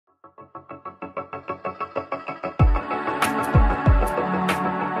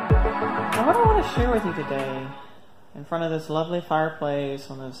What I want to share with you today, in front of this lovely fireplace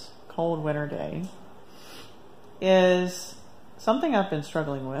on this cold winter day, is something I've been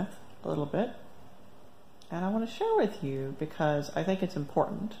struggling with a little bit. And I want to share with you because I think it's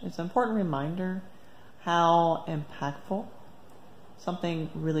important. It's an important reminder how impactful something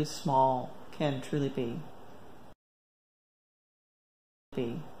really small can truly be.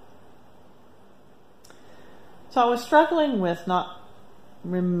 So I was struggling with not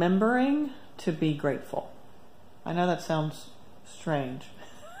remembering to be grateful. I know that sounds strange,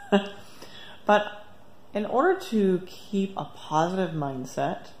 but in order to keep a positive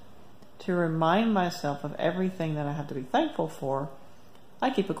mindset, to remind myself of everything that I have to be thankful for, I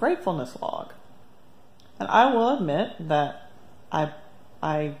keep a gratefulness log. And I will admit that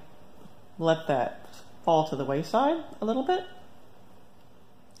I let that fall to the wayside a little bit.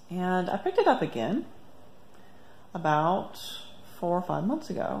 And I picked it up again about 4 or 5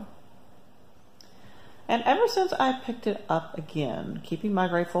 months ago. And ever since I picked it up again, keeping my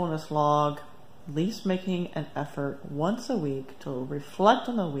gratefulness log, at least making an effort once a week to reflect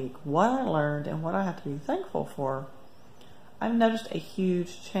on the week, what I learned and what I have to be thankful for, I've noticed a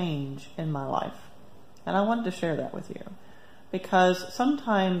huge change in my life. And I wanted to share that with you because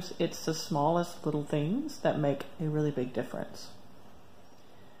sometimes it's the smallest little things that make a really big difference.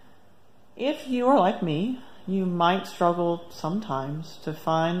 If you are like me, you might struggle sometimes to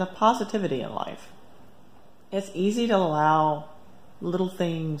find the positivity in life. It's easy to allow little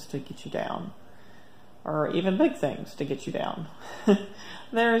things to get you down, or even big things to get you down.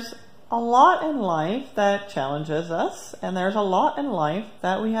 There's a lot in life that challenges us, and there's a lot in life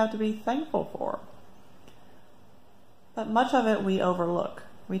that we have to be thankful for. But much of it we overlook.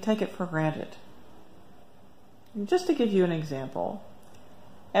 We take it for granted. And just to give you an example,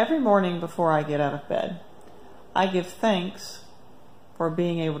 every morning before I get out of bed, I give thanks for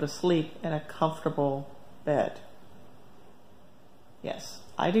being able to sleep in a comfortable bed. Yes,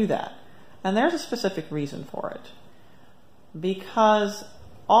 I do that. And there's a specific reason for it. Because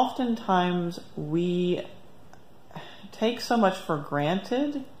oftentimes we take so much for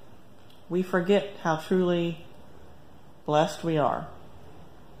granted, we forget how truly blessed we are.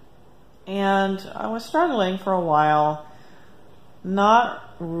 And I was struggling for a while,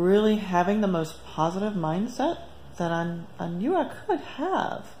 not really having the most positive mindset that I knew I could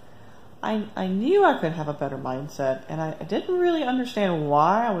have. I knew I could have a better mindset, and I didn't really understand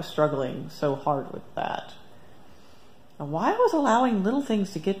why I was struggling so hard with that. And why I was allowing little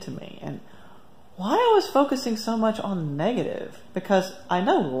things to get to me, and why I was focusing so much on negative, because I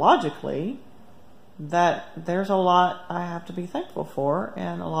know logically that there's a lot I have to be thankful for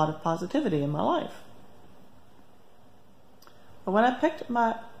and a lot of positivity in my life. But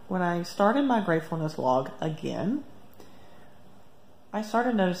when I started my gratefulness log again, I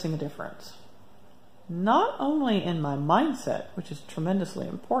started noticing a difference. Not only in my mindset, which is tremendously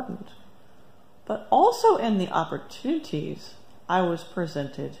important, but also in the opportunities I was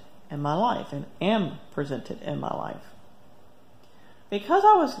presented in my life and am presented in my life. Because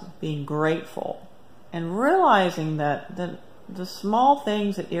I was being grateful and realizing that the small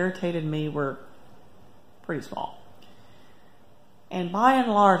things that irritated me were pretty small. And by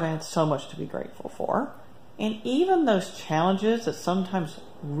and large, I had so much to be grateful for. And even those challenges that sometimes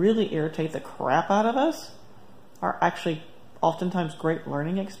really irritate the crap out of us are actually oftentimes great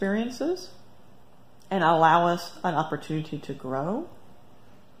learning experiences and allow us an opportunity to grow.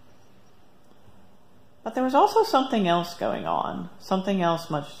 But there was also something else going on, something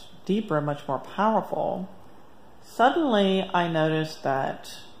else much deeper, much more powerful. Suddenly, I noticed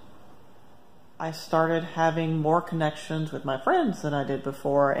that I started having more connections with my friends than I did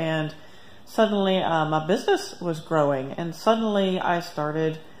before, and suddenly my business was growing, and suddenly I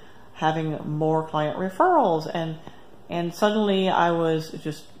started having more client referrals, and suddenly I was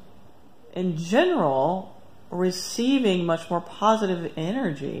just, in general, receiving much more positive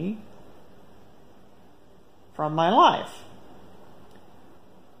energy from my life.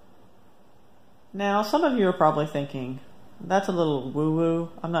 Now, some of you are probably thinking, that's a little woo-woo.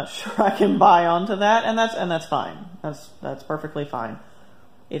 I'm not sure I can buy onto that, and that's fine. That's perfectly fine.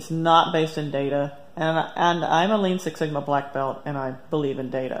 It's not based in data, and I'm a Lean Six Sigma black belt, and I believe in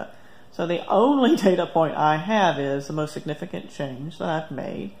data. So the only data point I have is the most significant change that I've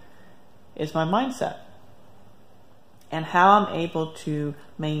made is my mindset, and how I'm able to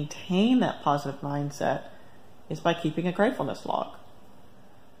maintain that positive mindset is by keeping a gratefulness log.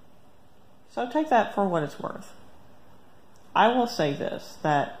 So take that for what it's worth. I will say this,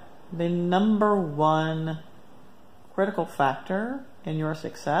 that the number one critical factor in your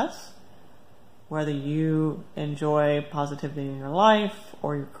success, whether you enjoy positivity in your life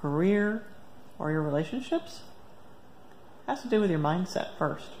or your career or your relationships has to do with your mindset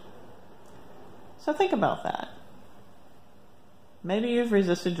first. So think about that. Maybe you've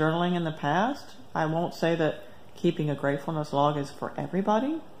resisted journaling in the past. I won't say that keeping a gratefulness log is for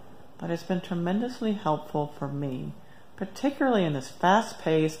everybody, but it's been tremendously helpful for me, particularly in this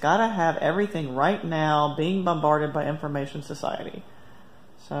fast-paced, gotta have everything right now, being bombarded by information society.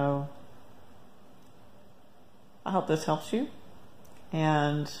 So I hope this helps you,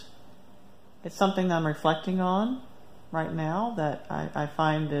 and it's something that I'm reflecting on right now that I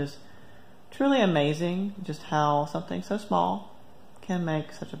find is truly amazing, just how something so small can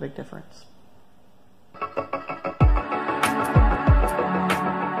make such a big difference.